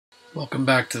Welcome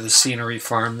back to the Scenery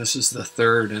Farm. This is the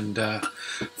third and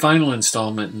final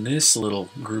installment in this little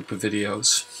group of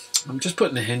videos. I'm just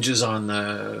putting the hinges on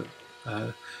the,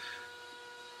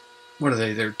 what are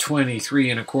they? They're 23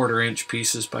 1/4 inch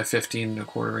pieces by 15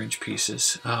 1/4 inch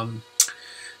pieces.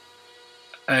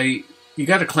 You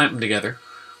got to clamp them together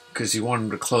because you want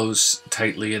them to close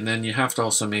tightly, and then you have to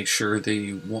also make sure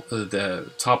the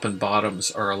top and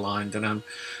bottoms are aligned. And I'm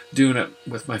doing it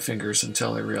with my fingers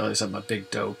until I realize I'm a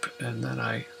big dope, and then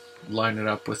I line it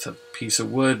up with a piece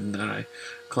of wood, and then I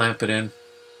clamp it in.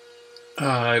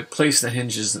 I place the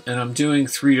hinges, and I'm doing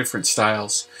 3 different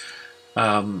styles,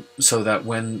 so that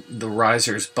when the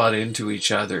risers butt into each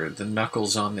other, the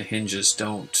knuckles on the hinges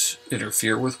don't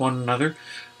interfere with one another.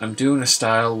 I'm doing a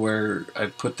style where I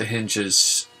put the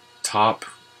hinges top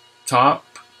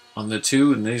on the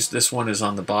two, and this one is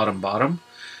on the bottom,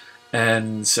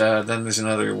 and then there's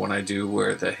another one I do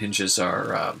where the hinges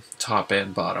are top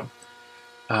and bottom,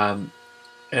 and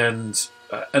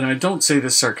I don't say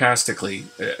this sarcastically,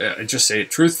 I just say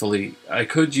it truthfully. I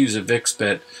could use a Vicks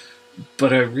bit,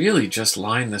 but I really just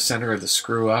line the center of the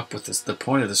screw up with the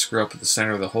point of the screw up at the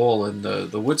center of the hole, and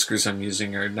the wood screws I'm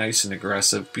using are nice and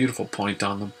aggressive, beautiful point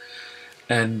on them.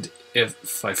 And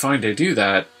if I find I do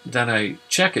that, then I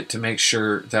check it to make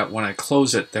sure that when I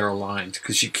close it, they're aligned,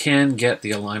 because you can get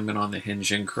the alignment on the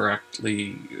hinge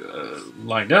incorrectly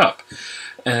lined up,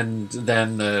 and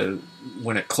then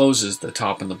when it closes, the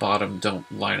top and the bottom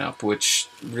don't line up, which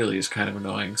really is kind of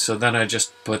annoying. So then I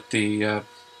just put the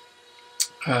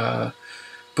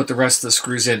rest of the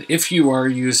screws in. If you are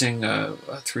using a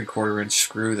 3/4 inch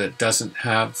screw that doesn't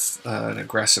have an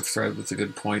aggressive thread with a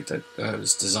good point that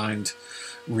is designed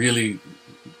really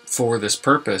for this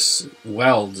purpose,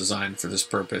 well designed for this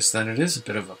purpose, then it is a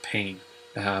bit of a pain.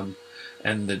 And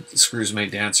the screws may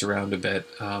dance around a bit,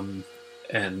 and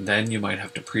then you might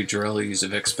have to pre-drill, use a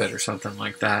Vicks bit or something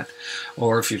like that.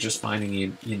 Or if you're just finding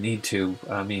you need to,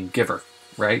 giver,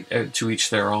 right? To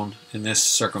each their own in this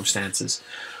circumstances.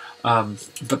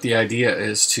 But the idea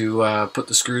is to put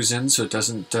the screws in so it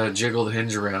doesn't jiggle the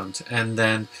hinge around. And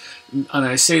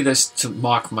I say this to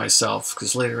mock myself,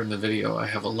 because later in the video I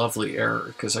have a lovely error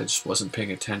because I just wasn't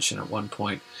paying attention at one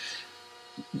point.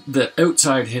 The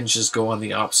outside hinges go on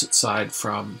the opposite side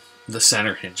from the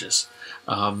center hinges.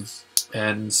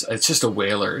 And it's just a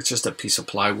whaler. It's just a piece of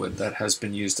plywood that has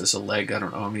been used as a leg I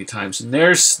don't know how many times. And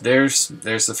there's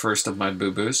the first of my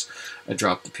boo-boos. I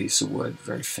dropped a piece of wood.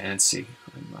 Very fancy.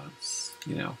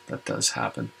 That does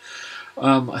happen.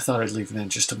 I thought I'd leave it in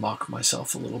just to mock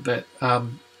myself a little bit.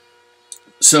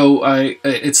 So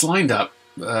it's lined up.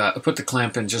 I put the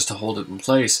clamp in just to hold it in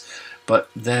place, but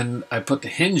then I put the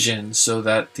hinge in so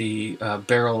that the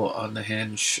barrel on the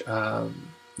hinge,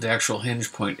 the actual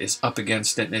hinge point, is up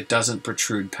against it, and it doesn't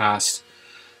protrude past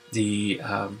the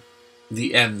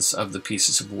ends of the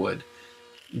pieces of wood.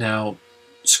 Now,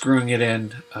 screwing it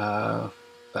in, I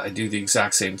do the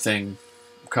exact same thing.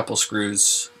 A couple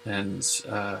screws and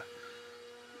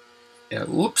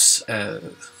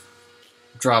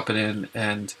drop it in.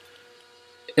 And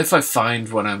if I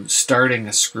find when I'm starting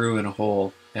a screw in a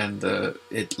hole and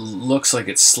it looks like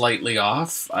it's slightly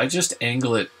off, I just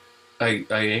angle it. I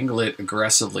angle it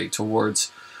aggressively towards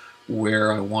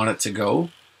where I want it to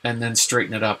go, and then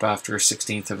straighten it up after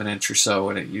 1/16 of an inch or so,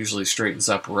 and it usually straightens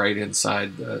up right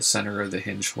inside the center of the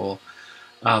hinge hole.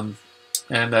 And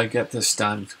I get this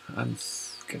done. I'm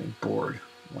getting bored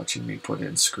watching me put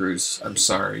in screws. I'm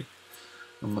sorry.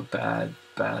 I'm a bad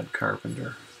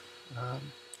carpenter.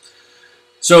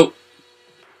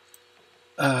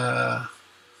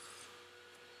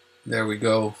 There we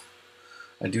go.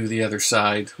 I do the other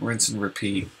side, rinse and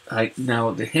repeat. Now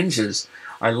the hinges,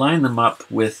 I line them up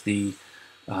with the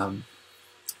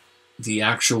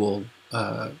actual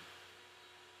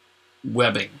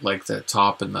webbing, like the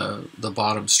top and the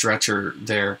bottom stretcher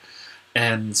there,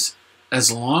 and as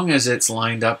long as it's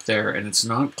lined up there and it's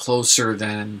not closer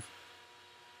than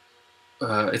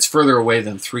it's further away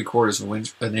than 3/4 of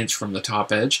an inch from the top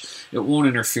edge, it won't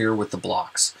interfere with the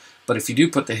blocks. But if you do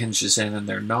put the hinges in and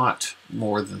they're not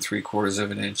more than 3/4 of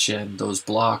an inch in, those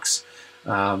blocks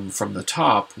from the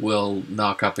top will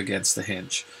knock up against the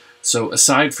hinge. So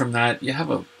aside from that, you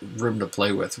have a room to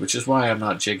play with, which is why I'm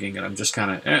not jigging it. I'm just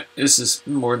kind of, this is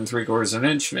more than 3/4 of an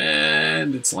inch,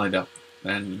 and it's lined up.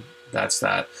 And that's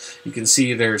that. You can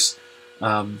see there's,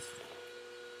 they're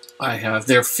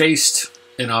faced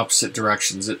in opposite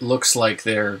directions. It looks like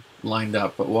they're lined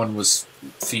up, but one was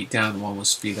feet down, one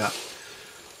was feet up.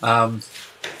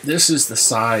 This is the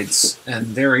sides,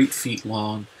 and they're 8 feet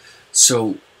long.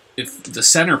 So if the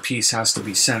center piece has to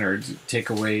be centered, take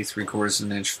away 3/4 of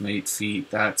an inch from 8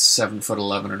 feet, that's 7 foot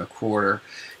 11 1/4.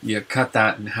 You cut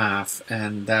that in half,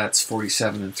 and that's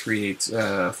 47 and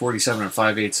 3/8, 47 and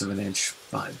 5/8 of an inch.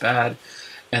 My bad.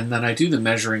 And then I do the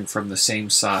measuring from the same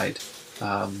side,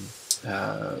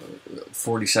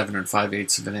 47 and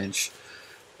 5/8 of an inch.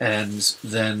 And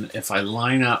then if I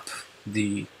line up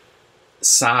the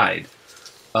side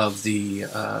of the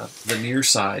near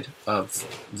side of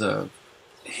the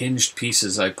hinged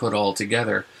pieces I put all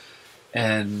together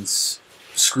and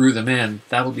screw them in,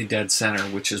 that'll be dead center,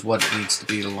 which is what it needs to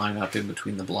be to line up in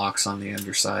between the blocks on the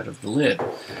underside of the lid.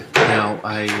 Now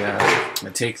I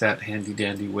take that handy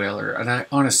dandy whaler, and I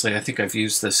think I've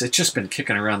used this. It's just been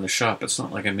kicking around the shop. It's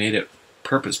not like I made it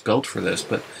purpose built for this,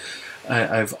 but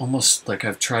I've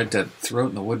tried to throw it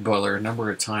in the wood boiler a number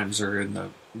of times, or in the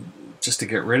just to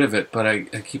get rid of it, but I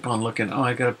keep on looking,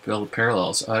 I gotta build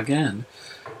parallels again,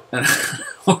 and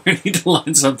I need to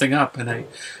line something up, and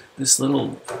this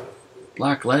little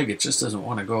black leg, it just doesn't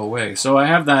want to go away. So I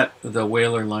have the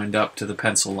whaler lined up to the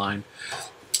pencil line,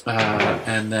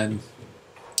 and then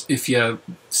if you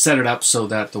set it up so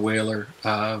that the whaler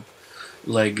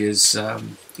leg is,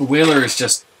 whaler is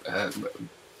just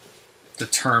the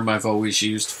term I've always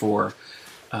used for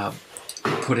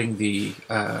putting the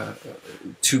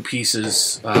two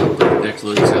pieces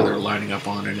perpendicular to each other, lining up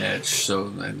on an edge.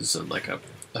 So it's like a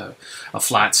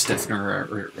flat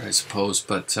stiffener, I suppose,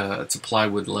 but it's a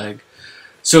plywood leg.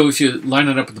 So if you line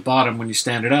it up at the bottom, when you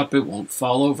stand it up, it won't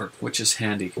fall over, which is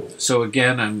handy. So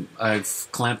again, I've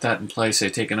clamped that in place. I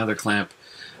take another clamp,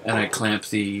 and I clamp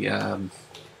the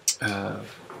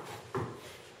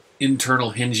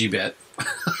internal hingey bit.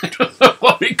 I don't know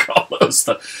what we call those.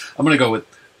 I'm going to go with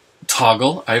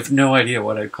toggle. I have no idea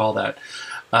what I'd call that.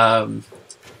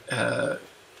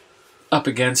 Up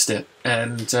against it,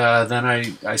 and then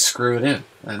I screw it in,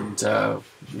 and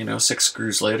 6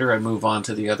 screws later I move on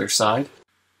to the other side.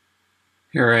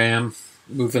 Here I am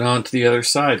moving on to the other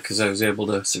side because I was able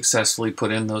to successfully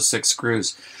put in those 6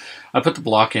 screws. I put the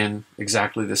block in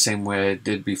exactly the same way I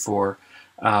did before,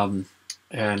 I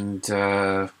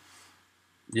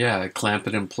clamp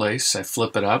it in place, I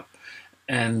flip it up,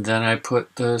 and then I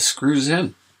put the screws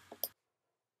in.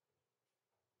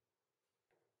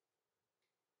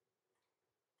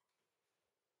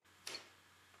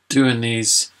 Doing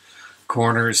these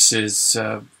corners is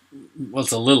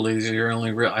it's a little easier.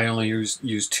 I only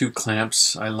use 2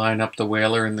 clamps. I line up the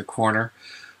whaler in the corner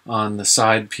on the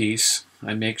side piece.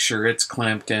 I make sure it's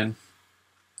clamped in.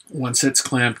 Once it's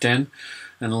clamped in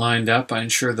and lined up, I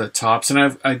ensure the tops,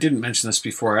 and I didn't mention this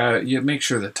before, you make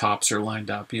sure the tops are lined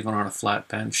up, even on a flat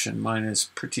bench, and mine is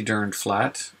pretty darned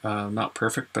flat. Not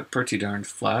perfect, but pretty darned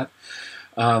flat.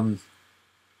 Make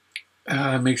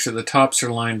sure the tops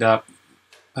are lined up.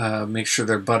 Make sure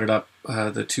they're butted up,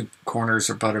 the 2 corners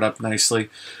are butted up nicely,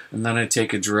 and then I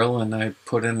take a drill and I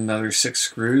put in another 6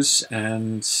 screws,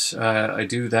 and I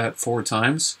do that 4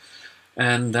 times,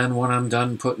 and then when I'm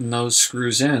done putting those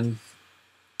screws in,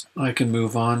 I can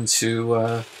move on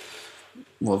to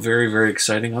very, very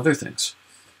exciting other things.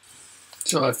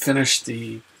 So I've finished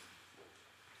finishing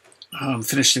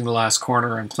the last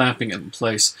corner and clamping it in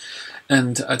place,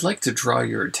 and I'd like to draw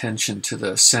your attention to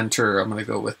the center. I'm going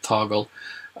to go with toggle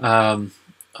on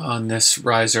this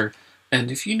riser,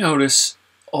 and if you notice,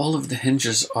 all of the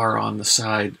hinges are on the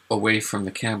side away from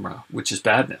the camera, which is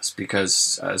badness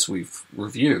because, as we've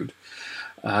reviewed,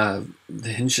 the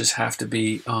hinges have to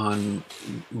be on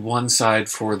one side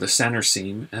for the center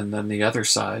seam, and then the other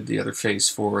side, the other face,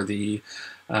 for the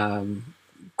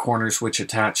corners which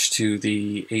attach to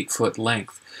the 8-foot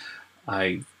length.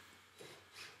 I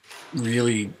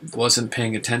really wasn't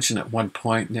paying attention at one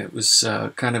point, and it was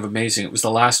kind of amazing. It was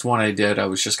the last one I did. I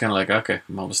was just kind of like, okay,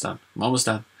 I'm almost done. I'm almost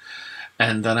done.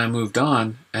 And then I moved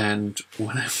on, and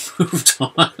when I moved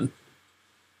on,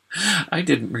 I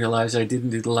didn't realize I didn't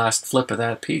do the last flip of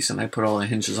that piece, and I put all the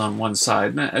hinges on one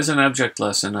side. And as an object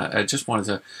lesson, I just wanted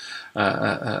to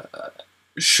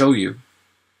show you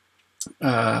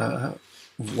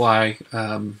why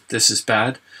this is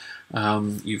bad.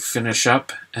 You finish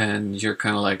up and you're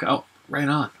kind of like, oh, right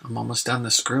on, I'm almost done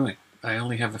the screwing. I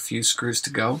only have a few screws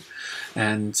to go,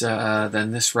 and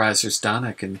then this riser's done.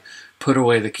 I can put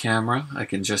away the camera. I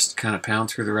can just kind of pound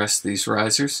through the rest of these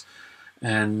risers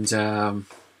and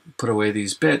put away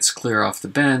these bits, clear off the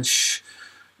bench.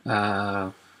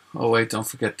 Oh wait, don't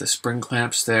forget the spring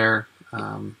clamps there.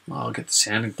 I'll get the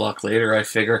sanding block later, I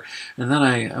figure. And then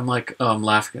I'm like, oh, I'm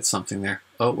laughing at something there.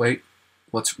 Oh wait,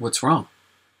 what's wrong?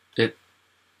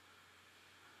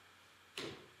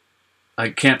 I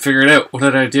can't figure it out. What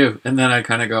did I do? And then I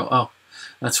kind of go, oh,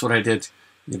 that's what I did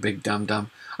You big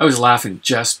dum-dum. I was laughing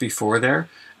just before there,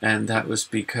 and that was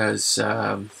because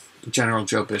General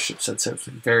Joe Bishop said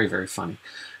something very, very funny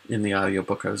in the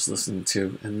audiobook I was listening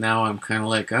to, and now I'm kind of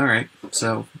like, all right,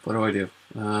 so what do?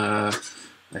 I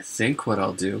think what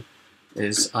I'll do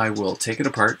is I will take it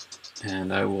apart,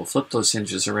 and I will flip those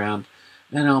hinges around,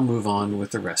 and I'll move on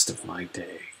with the rest of my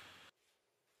day.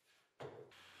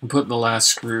 I'm putting the last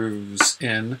screws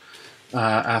in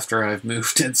after I've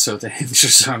moved it so the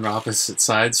hinges are on opposite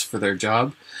sides for their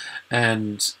job.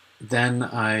 And then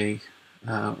I'm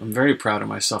very proud of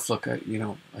myself. Look, I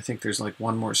think there's like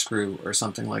one more screw or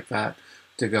something like that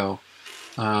to go.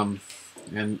 And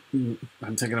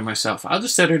I'm thinking to myself, I'll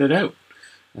just edit it out.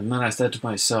 And then I said to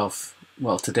myself,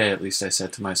 well, today at least I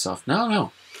said to myself,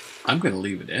 no, I'm going to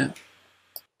leave it in.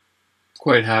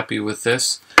 Quite happy with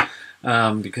this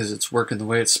because it's working the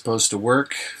way it's supposed to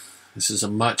work. This is a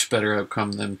much better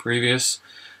outcome than previous.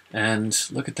 And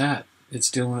look at that.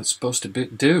 It's doing what it's supposed to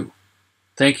do.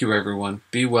 Thank you, everyone.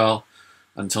 Be well.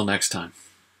 Until next time.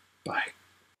 Bye.